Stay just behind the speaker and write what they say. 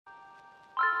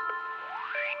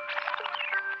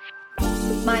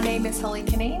My name is Holly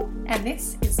Canine, and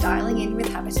this is Dialing In with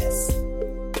Habitus.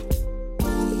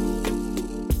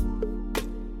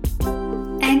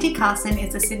 Andy Carson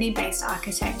is a Sydney-based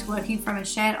architect working from a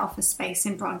shared office space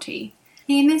in Bronte.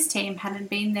 He and his team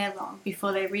hadn't been there long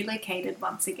before they relocated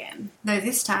once again, though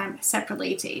this time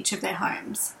separately to each of their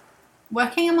homes.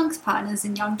 Working amongst partners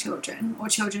and young children, or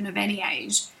children of any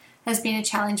age, has been a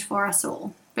challenge for us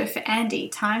all, but for Andy,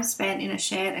 time spent in a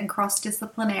shared and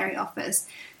cross-disciplinary office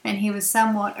meant he was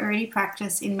somewhat already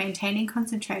practiced in maintaining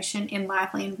concentration in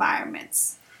lively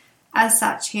environments. As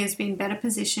such, he has been better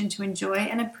positioned to enjoy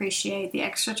and appreciate the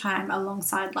extra time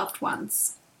alongside loved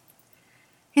ones.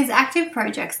 His active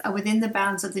projects are within the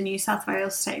bounds of the New South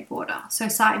Wales state border, so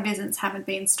site visits haven't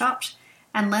been stopped,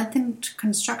 and lengthened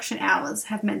construction hours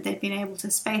have meant they've been able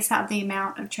to space out the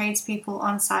amount of tradespeople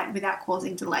on site without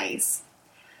causing delays.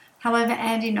 However,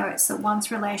 Andy notes that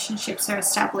once relationships are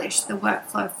established, the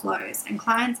workflow flows, and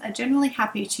clients are generally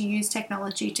happy to use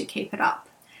technology to keep it up.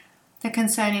 The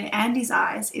concern in Andy's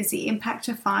eyes is the impact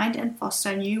to find and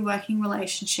foster new working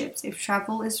relationships if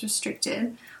travel is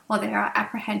restricted or there are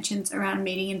apprehensions around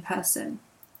meeting in person.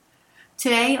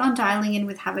 Today on Dialing In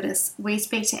with Habitus, we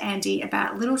speak to Andy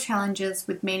about little challenges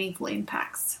with meaningful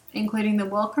impacts, including the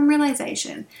welcome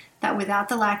realization that without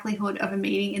the likelihood of a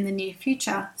meeting in the near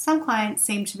future, some clients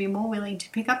seem to be more willing to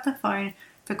pick up the phone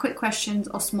for quick questions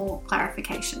or small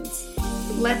clarifications.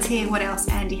 Let's hear what else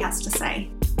Andy has to say.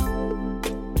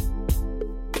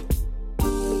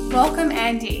 Welcome,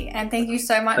 Andy, and thank you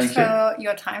so much for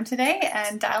your time today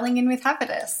and dialing in with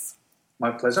Habitus.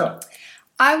 My pleasure.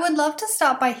 I would love to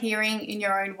start by hearing, in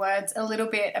your own words, a little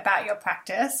bit about your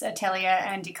practice, Atelier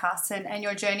Andy Carson, and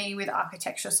your journey with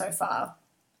architecture so far.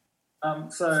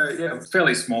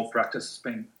 Fairly small practice. It's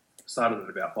been started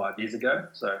about 5 years ago,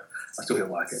 so I still feel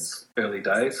like it's early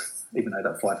days, even though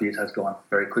that 5 years has gone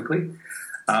very quickly.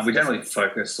 We generally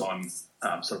focus on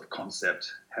sort of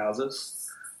concept houses,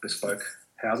 bespoke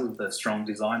houses with a strong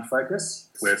design focus.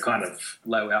 We're kind of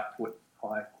low output,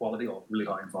 high quality, or really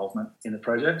high involvement in the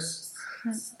projects.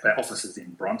 Our office is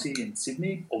in Bronte in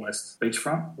Sydney, almost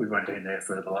beachfront. We've only been there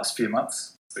for the last few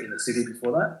months, been in the city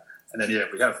before that. And then,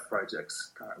 we have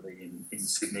projects currently in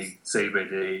Sydney,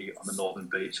 CBD, on the northern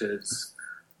beaches,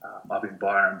 up in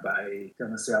Byron Bay,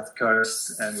 down the south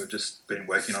coast, and we've just been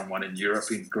working on one in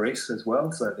Europe, in Greece as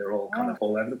well, so they're all kind of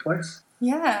all over the place.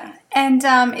 Yeah, and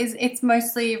it's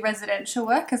mostly residential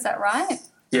work, is that right?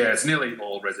 Yeah, it's nearly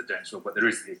all residential, but there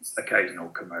is the occasional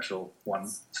commercial one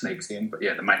sneaks in. But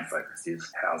the main focus is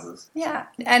houses. Yeah,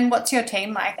 and what's your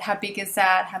team like? How big is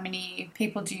that? How many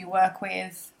people do you work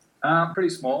with? Pretty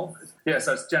small. Yeah,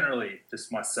 so it's generally just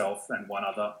myself and one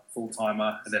other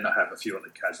full-timer, and then I have a few other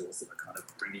casuals that I kind of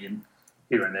bring in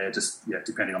here and there, just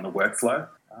depending on the workflow.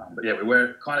 We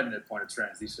were kind of in a point of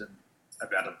transition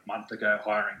about a month ago,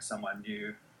 hiring someone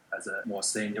new as a more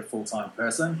senior full-time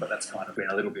person, but that's kind of been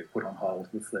a little bit put on hold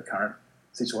with the current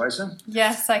situation.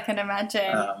 Yes, I can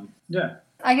imagine. Yeah.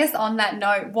 I guess on that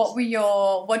note, what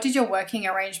did your working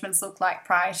arrangements look like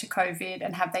prior to COVID,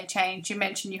 and have they changed? You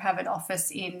mentioned you have an office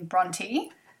in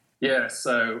Bronte. Yeah,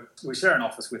 so we share an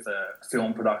office with a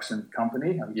film production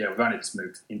company. We've only just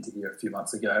moved into here a few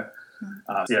months ago.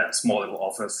 Small little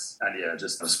office, and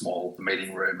just a small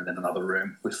meeting room and then another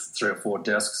room with 3 or 4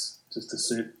 desks just to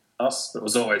suit us. But it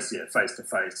was always face to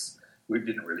face. We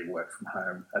didn't really work from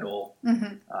home at all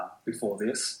before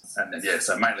this. And then,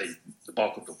 so mainly the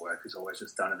bulk of the work is always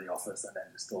just done in the office, and then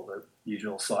just all the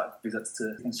usual site visits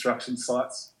to construction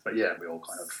sites. But we all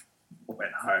kind of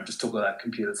went home, just took all our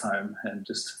computers home and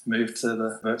just moved to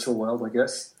the virtual world, I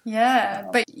guess. Yeah,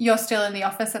 but you're still in the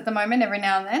office at the moment every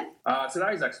now and then?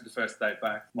 Today's actually the first day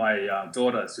back. My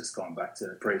daughter's just gone back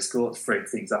to preschool. It's freed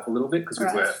things up a little bit because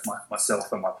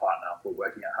myself and my partner were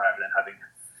working at home and then having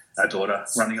our daughter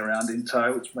running around in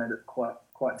tow, which made it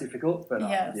quite difficult. But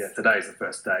today's the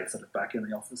first day sort of back in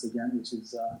the office again, which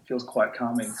is feels quite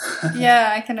calming.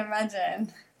 Yeah, I can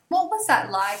imagine. What was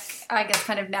that like, I guess,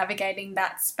 kind of navigating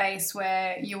that space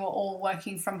where you were all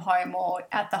working from home or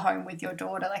at the home with your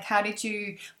daughter? Like,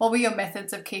 what were your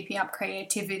methods of keeping up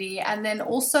creativity and then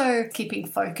also keeping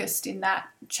focused in that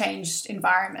changed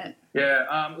environment?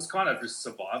 It was kind of just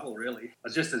survival, really. I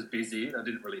was just as busy. I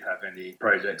didn't really have any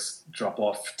projects drop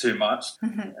off too much.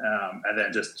 And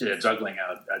then just juggling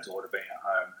our daughter being at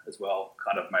home as well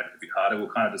kind of made it a bit harder. We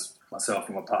were kind of just, myself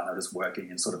and my partner, just working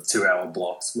in sort of 2-hour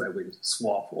blocks where we'd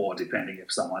swap, or depending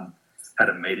if someone had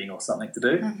a meeting or something to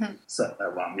do. So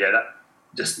that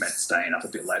just meant staying up a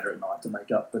bit later at night to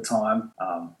make up the time,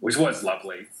 which was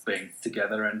lovely, being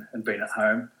together and being at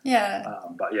home. Yeah.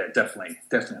 But definitely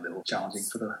a little challenging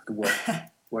for the work.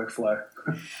 workflow.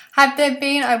 Have there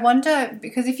been, I wonder,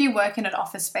 because if you work in an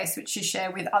office space which you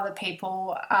share with other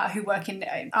people who work in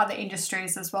other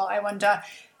industries as well, I wonder,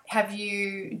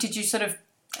 did you sort of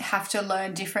have to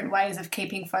learn different ways of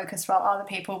keeping focus while other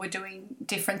people were doing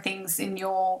different things in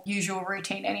your usual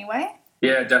routine anyway?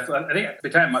 Yeah, definitely. I think it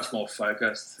became much more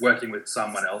focused working with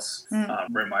someone else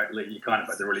remotely. You kind of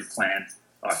had to really plan.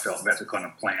 I felt we had to kind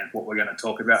of plan what we're going to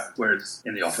talk about. Whereas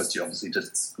in the office, you obviously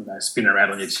just spin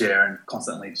around on your chair and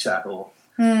constantly chat or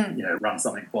run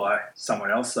something by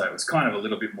someone else. So it was kind of a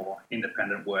little bit more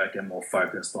independent work and more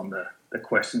focused on the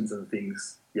questions and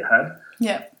things you had.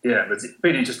 Yeah. Yeah, but it's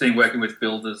been interesting working with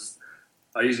builders.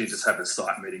 I usually just have a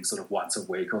site meeting sort of once a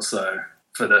week or so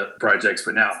for the projects,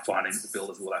 but now I'm finding the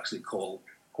builders will actually call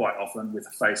quite often with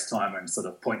FaceTime and sort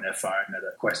of point their phone at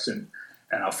a question,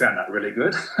 and I found that really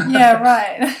good. Yeah,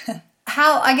 right.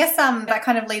 I guess that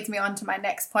kind of leads me on to my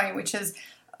next point, which is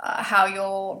how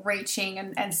you're reaching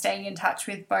and staying in touch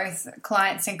with both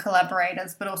clients and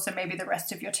collaborators, but also maybe the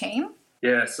rest of your team.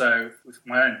 Yeah, so with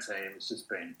my own team, it's just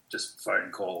been just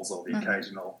phone calls or the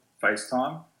occasional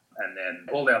FaceTime. And then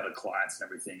all the other clients and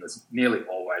everything was nearly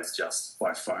always just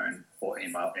by phone or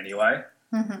email anyway.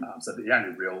 So the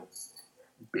only real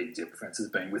big difference has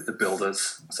been with the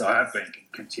builders. So I have been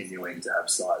continuing to have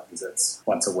site visits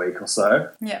once a week or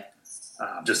so. Yeah.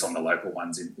 Just on the local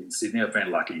ones in Sydney. I've been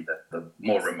lucky that the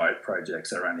more remote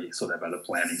projects are only sort of at a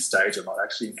planning stage and not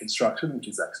actually in construction, which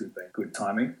has actually been good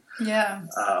timing. Yeah.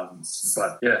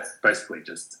 But yeah, basically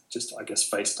just I guess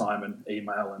FaceTime and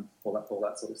email and all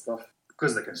that sort of stuff.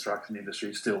 Because the construction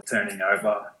industry is still turning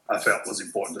over, I felt it was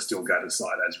important to still go to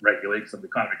site as regularly because I'm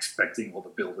kind of expecting all the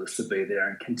builders to be there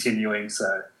and continuing.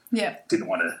 So didn't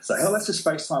want to say, let's just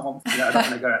FaceTime. I don't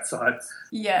want to go outside.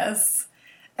 Yes.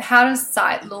 How does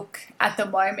site look at the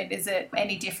moment? Is it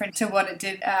any different to what it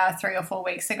did 3 or 4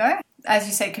 weeks ago? As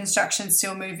you said, construction's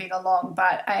still moving along,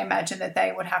 but I imagine that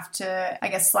they would have to, I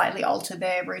guess, slightly alter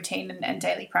their routine and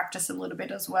daily practice a little bit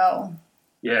as well.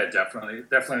 Yeah, definitely.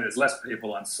 There's less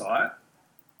people on site.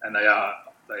 And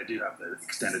they do have the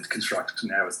extended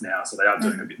construction hours now, so they are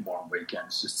doing a bit more on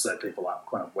weekends just so people aren't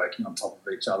kind of working on top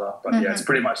of each other. But yeah, it's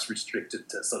pretty much restricted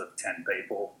to sort of 10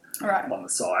 people on the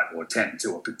site or 10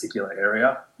 to a particular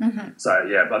area. So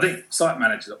yeah, but I think site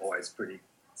managers are always pretty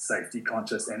safety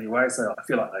conscious anyway, so I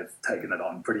feel like they've taken it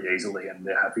on pretty easily and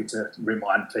they're happy to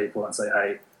remind people and say,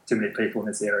 hey, too many people in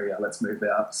this area, let's move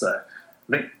out. So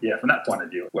I think, yeah, from that point of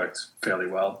view, it worked fairly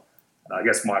well. I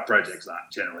guess my projects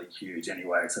aren't generally huge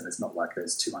anyway, so it's not like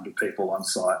there's 200 people on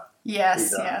site.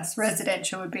 Yes, either. Yes.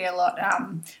 Residential would be a lot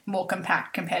more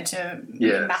compact compared to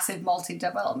massive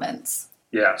multi-developments.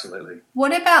 Yeah, absolutely.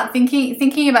 What about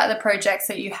thinking about the projects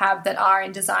that you have that are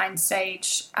in design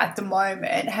stage at the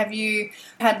moment? Have you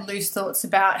had loose thoughts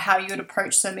about how you would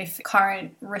approach them if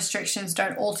current restrictions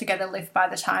don't altogether lift by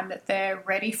the time that they're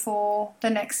ready for the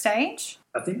next stage?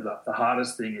 I think the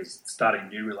hardest thing is starting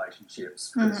new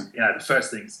relationships because the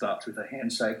first thing starts with a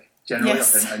handshake. Generally,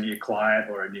 a new client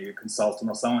or a new consultant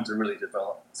or someone to really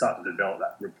start to develop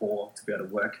that rapport to be able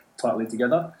to work tightly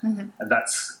together, and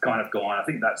that's kind of gone. I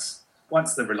think that's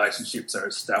once the relationships are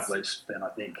established, then I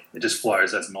think it just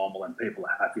flows as normal and people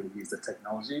are happy to use the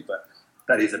technology. But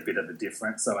that is a bit of a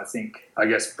difference. So I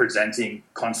guess presenting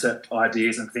concept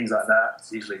ideas and things like that,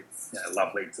 it's usually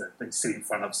lovely to sit in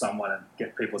front of someone and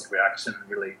get people's reaction and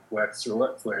really work through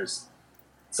it, whereas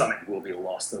something will be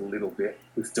lost a little bit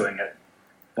with doing it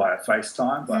via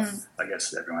FaceTime. But I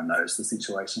guess everyone knows the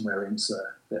situation we're in, so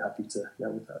they're happy to go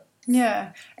with that.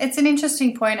 Yeah, it's an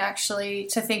interesting point actually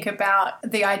to think about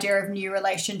the idea of new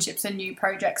relationships and new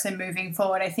projects and moving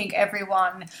forward. I think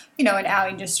everyone, in our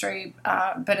industry,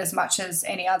 but as much as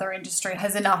any other industry,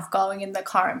 has enough going in the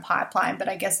current pipeline. But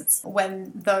I guess it's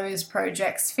when those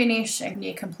projects finish and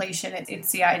near completion,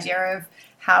 it's the idea of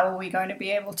how are we going to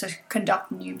be able to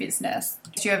conduct new business.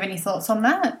 Do you have any thoughts on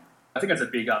that? I think it's a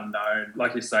big unknown.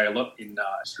 Like you say, a lot in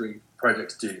industry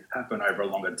projects do happen over a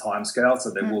longer time scale, so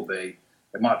there will be.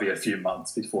 It might be a few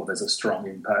months before there's a strong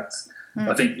impact.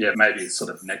 I think, maybe sort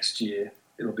of next year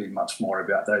it'll be much more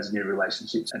about those new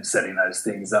relationships and setting those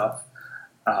things up.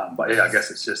 But I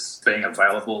guess it's just being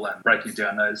available and breaking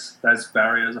down those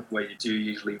barriers of where you do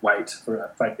usually wait for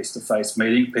a face-to-face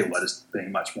meeting. People are just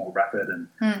being much more rapid and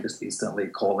just instantly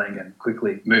calling and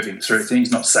quickly moving through things,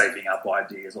 not saving up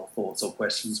ideas or thoughts or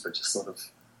questions, but just sort of,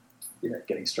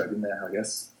 getting straight in there, I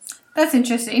guess. That's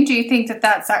interesting. Do you think that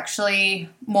that's actually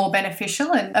more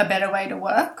beneficial and a better way to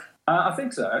work? I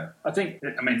think so.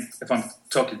 If I'm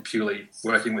talking purely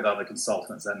working with other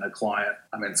consultants and the client,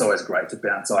 it's always great to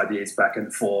bounce ideas back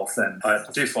and forth. And I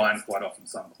do find quite often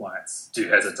some clients do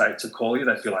hesitate to call you.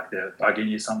 They feel like they're bugging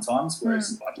you sometimes,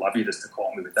 whereas I'd love you just to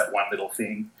call me with that one little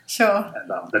thing. Sure.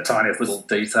 And the tiniest little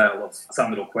detail of some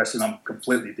little question, I'm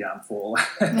completely down for.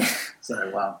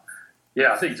 So,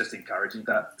 I think just encouraging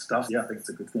that stuff, I think it's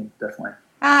a good thing, definitely.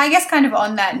 I guess kind of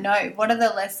on that note, what are the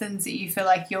lessons that you feel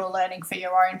like you're learning for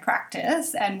your own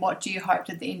practice, and what do you hope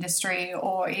that the industry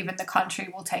or even the country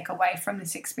will take away from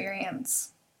this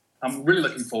experience? I'm really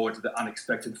looking forward to the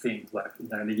unexpected things. Like,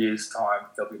 in a year's time,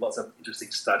 there'll be lots of interesting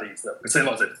studies. We've seen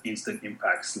lots of instant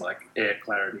impacts like air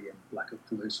clarity and lack of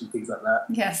pollution, things like that.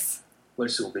 Yes.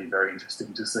 Which will be very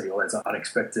interesting to see all those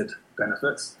unexpected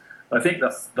benefits. I think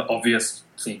that the obvious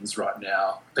things right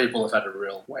now, people have had a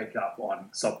real wake up on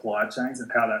supply chains and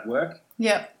how that work.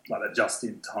 Yep. Like a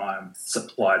just-in-time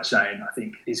supply chain, I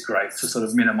think, is great to sort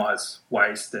of minimise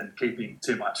waste and keeping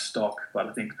too much stock. But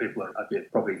I think people are a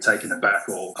bit probably taken aback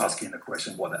or asking the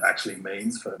question what that actually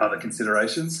means for other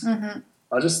considerations. Mm-hmm.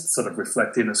 I just sort of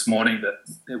reflected this morning that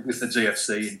with the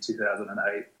GFC in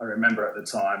 2008, I remember at the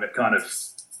time it kind of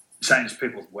changed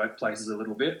people's workplaces a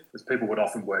little bit, because people would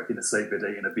often work in a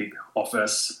CBD in a big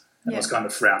office, and it was kind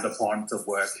of frowned upon to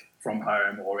work from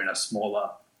home or in a smaller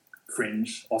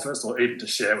fringe office, or even to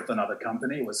share with another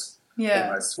company. It was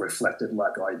almost reflected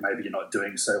like, maybe you're not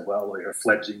doing so well, or you're a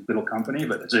fledgling little company.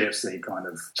 But the GFC kind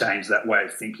of changed that way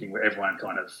of thinking, where everyone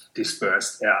kind of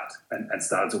dispersed out and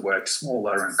started to work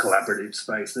smaller and collaborative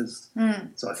spaces.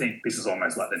 So I think this is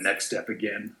almost like the next step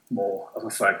again, more of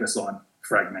a focus on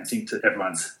fragmenting to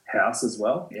everyone's house as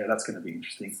well. Yeah, that's going to be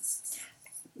interesting.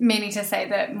 Meaning to say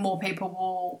that more people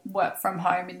will work from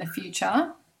home in the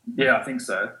future? Yeah, I think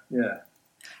so, yeah.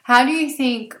 How do you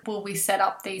think will we set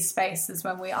up these spaces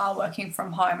when we are working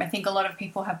from home? I think a lot of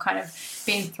people have kind of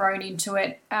been thrown into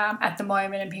it at the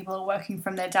moment, and people are working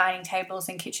from their dining tables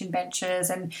and kitchen benches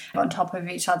and on top of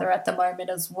each other at the moment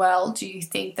as well. Do you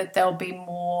think that there'll be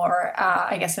more,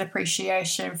 an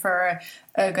appreciation for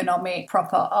ergonomic,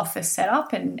 proper office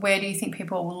setup? And where do you think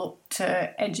people will look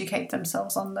to educate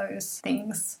themselves on those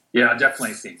things? Yeah, I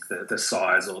definitely think that the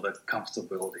size or the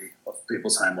comfortability of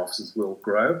people's home offices will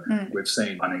grow. We've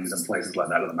seen Bunnings and places like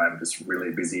that at the moment just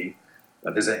really busy.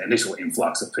 There's an initial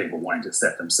influx of people wanting to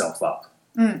set themselves up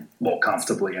more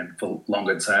comfortably and for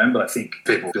longer term. But I think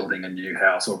people building a new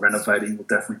house or renovating will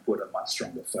definitely put a much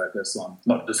stronger focus on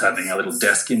not just having a little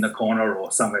desk in the corner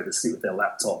or somewhere to sit with their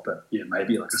laptop, but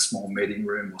maybe like a small meeting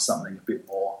room or something a bit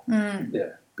more, a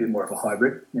bit more of a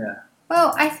hybrid. Yeah.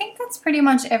 Well, I think that's pretty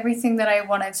much everything that I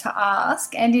wanted to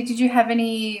ask. Andy, did you have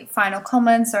any final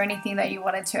comments or anything that you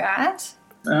wanted to add?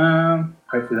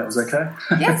 Hopefully that was okay.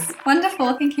 Yes,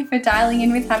 wonderful. Thank you for dialing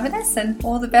in with Habitus, and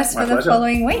all the best for the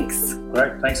following weeks.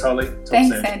 Great. Thanks, Holly.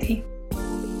 Thanks, Andy.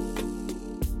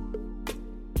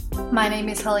 My name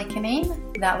is Holly Caneen.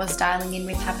 That was Dialing In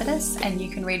with Habitus, and you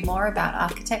can read more about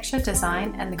architecture,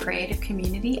 design and the creative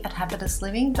community at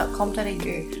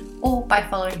habitusliving.com.au or by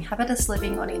following Habitus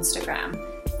Living on Instagram.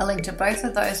 A link to both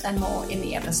of those and more in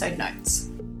the episode notes.